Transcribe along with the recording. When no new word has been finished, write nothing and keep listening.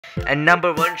and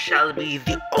number 1 shall be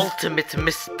the ultimate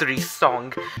mystery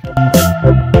song.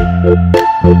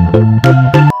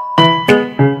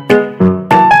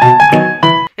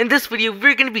 In this video,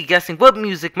 we're going to be guessing what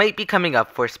music might be coming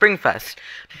up for Springfest.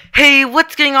 Hey,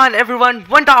 what's going on everyone?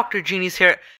 1DoctorGenius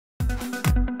here.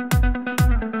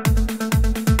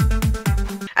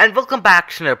 And welcome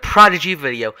back to another Prodigy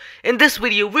video. In this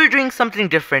video, we're doing something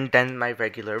different than my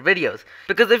regular videos.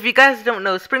 Because if you guys don't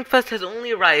know, Springfest has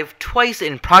only arrived twice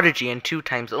in Prodigy and 2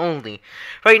 times only.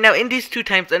 Right now, in these 2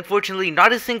 times, unfortunately,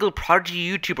 not a single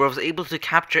Prodigy YouTuber was able to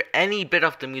capture any bit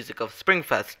of the music of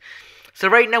Springfest. So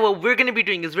right now, what we're going to be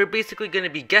doing is we're basically going to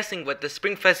be guessing what the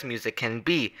Springfest music can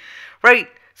be. Right,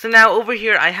 so now over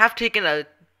here, I have taken a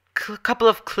couple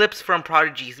of clips from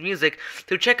Prodigy's music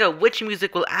to check out which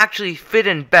music will actually fit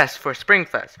in best for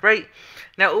Springfest, right?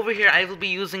 Now over here I will be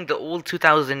using the old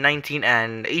 2019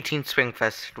 and 18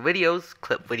 Springfest video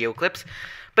clips.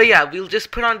 But yeah, we'll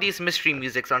just put on these mystery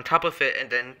musics on top of it and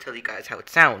then tell you guys how it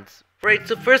sounds. Right,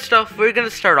 so first off, we're gonna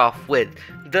start off with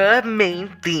the main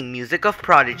theme music of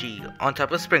Prodigy on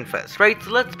top of Springfest, right?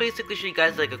 So let's basically show you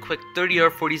guys like a quick 30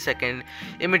 or 40 second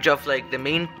image of like the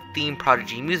main theme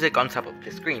Prodigy music on top of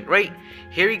the screen, right?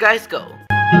 Here you guys go.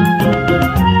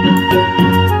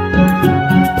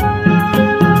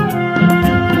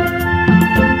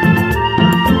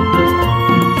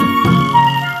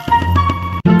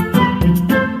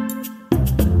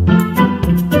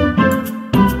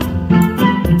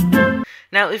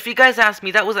 Now, if you guys ask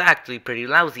me, that was actually pretty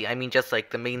lousy. I mean, just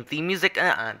like the main theme music,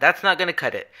 that's not gonna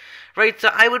cut it. Right, so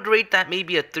I would rate that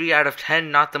maybe a 3 out of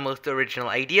 10, not the most original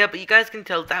idea, but you guys can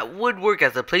tell that would work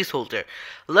as a placeholder.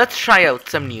 Let's try out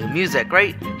some new music,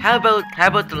 right? How about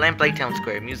the Lamplight Town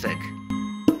Square music?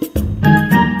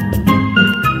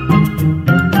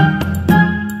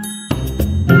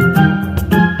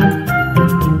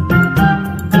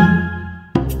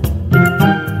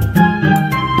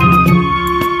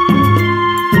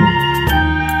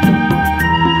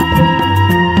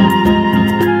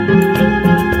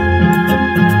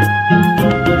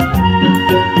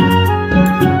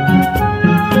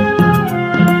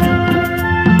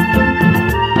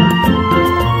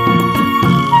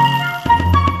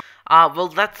 Well,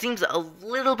 that seems a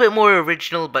little bit more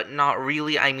original, but not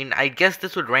really. I mean, I guess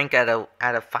this would rank at a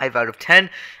 5 out of 10.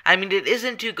 I mean, it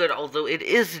isn't too good, although it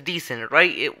is decent,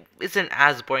 right? It isn't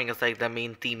as boring as, like, the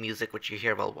main theme music, which you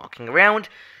hear while walking around.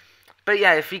 But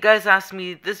yeah, if you guys ask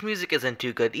me, this music isn't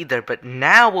too good either. But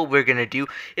now what we're gonna do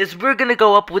is we're gonna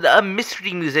go up with a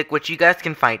mystery music, which you guys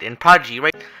can find in Prodigy,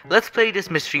 right? Let's play this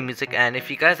mystery music, and if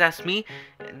you guys ask me,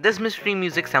 this mystery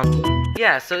music sounds...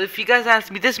 Yeah, so if you guys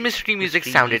ask me, this mystery music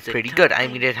sounded pretty good. I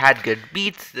mean, it had good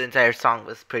beats, the entire song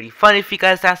was pretty fun if you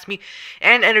guys ask me,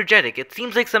 and energetic. It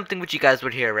seems like something which you guys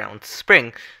would hear around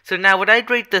spring. So now what I'd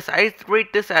rate this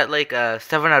at like a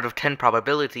 7 out of 10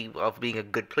 probability of being a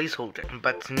good placeholder.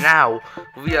 But now,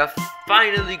 we are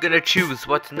finally gonna choose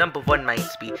what number 1 might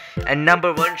be. And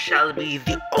number 1 shall be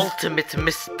the ultimate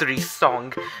mystery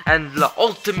song. And the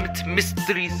ultimate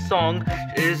mystery song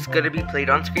is gonna be played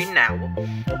on screen now.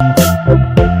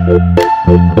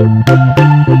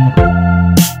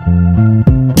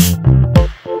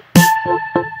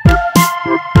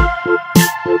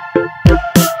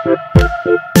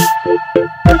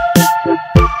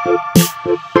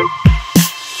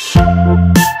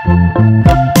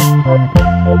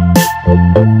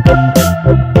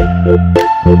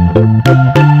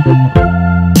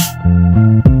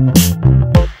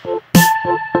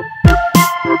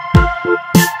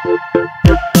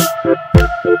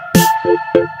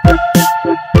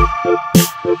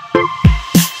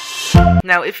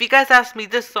 Now, if you guys ask me,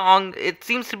 this song, it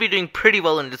seems to be doing pretty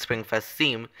well in the Springfest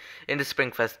theme.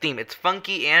 It's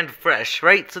funky and fresh,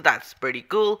 right? So that's pretty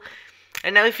cool.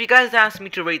 And now, if you guys ask me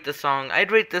to rate the song,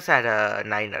 I'd rate this at a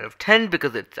 9 out of 10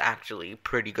 because it's actually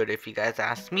pretty good if you guys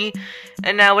ask me.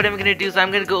 And now, what I'm gonna do is I'm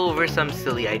gonna go over some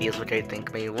silly ideas which I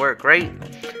think may work, right?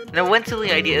 Now, one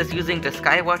silly idea is using the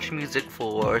Skywatch music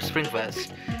for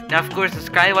Springfest. Now, of course, the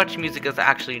Skywatch music is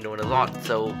actually known a lot,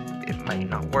 so it might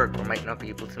not work or might not be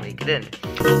able to make it in.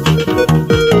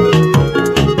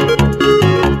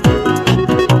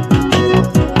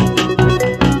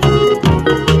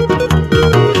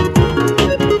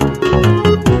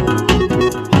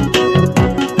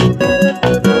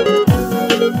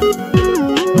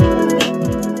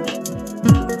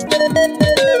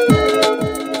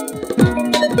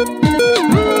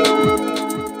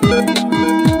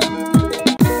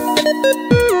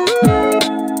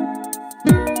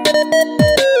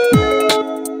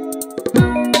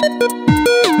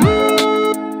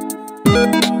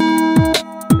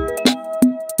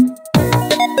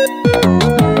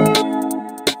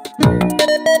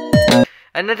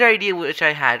 Another idea which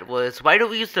I had was, why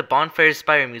don't we use the Bonfire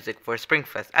Spire music for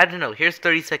Springfest? I don't know, here's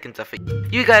 30 seconds of it.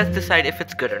 You guys decide if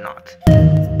it's good or not.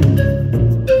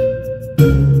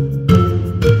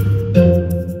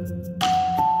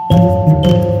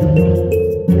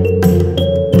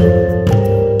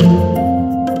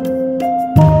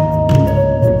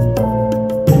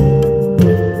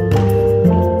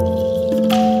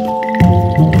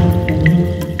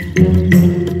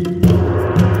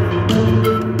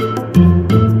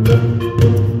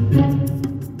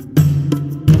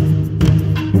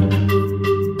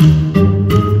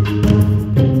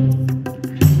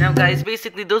 Guys,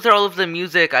 basically those are all of the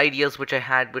music ideas which I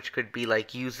had, which could be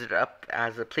like used up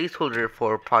as a placeholder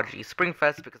for Prodigy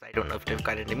Springfest, because I don't know if they've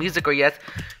got into music or yet,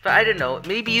 but I don't know,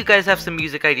 maybe you guys have some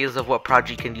music ideas of what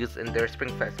Prodigy can use in their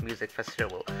Springfest music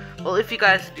festival. Well, if you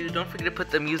guys do, don't forget to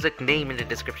put the music name in the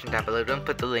description down below. Don't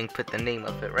put the link, put the name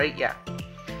of it, right? Yeah.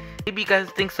 Maybe you guys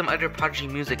think some other Prodigy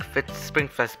music fits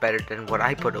Springfest better than what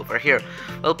I put over here.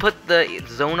 Well, put the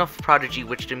zone of Prodigy,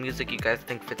 which the music you guys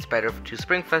think fits better to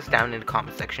Springfest, down in the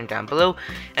comment section down below.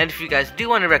 And if you guys do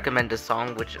want to recommend a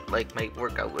song, which like might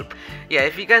work out with, yeah,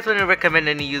 if you guys want to recommend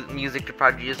any music to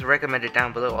Prodigy, just recommend it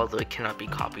down below. Although it cannot be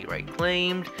copyright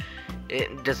claimed,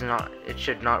 it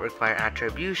should not require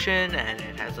attribution, and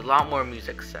it has a lot more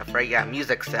music stuff, right? Yeah,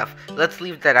 music stuff. Let's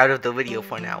leave that out of the video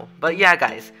for now. But yeah,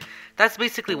 guys, that's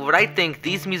basically what I think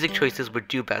these music choices would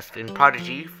do best in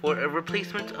Prodigy for a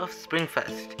replacement of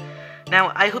Springfest.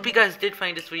 Now, I hope you guys did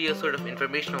find this video sort of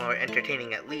informational or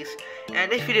entertaining at least,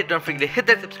 and if you did, don't forget to hit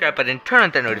that subscribe button, turn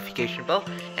on that notification bell,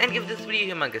 and give this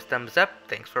video a humongous thumbs up.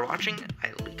 Thanks for watching.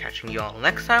 I will be catching you all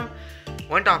next time.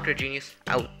 1DoctorGenius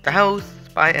out the house.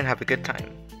 Bye and have a good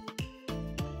time.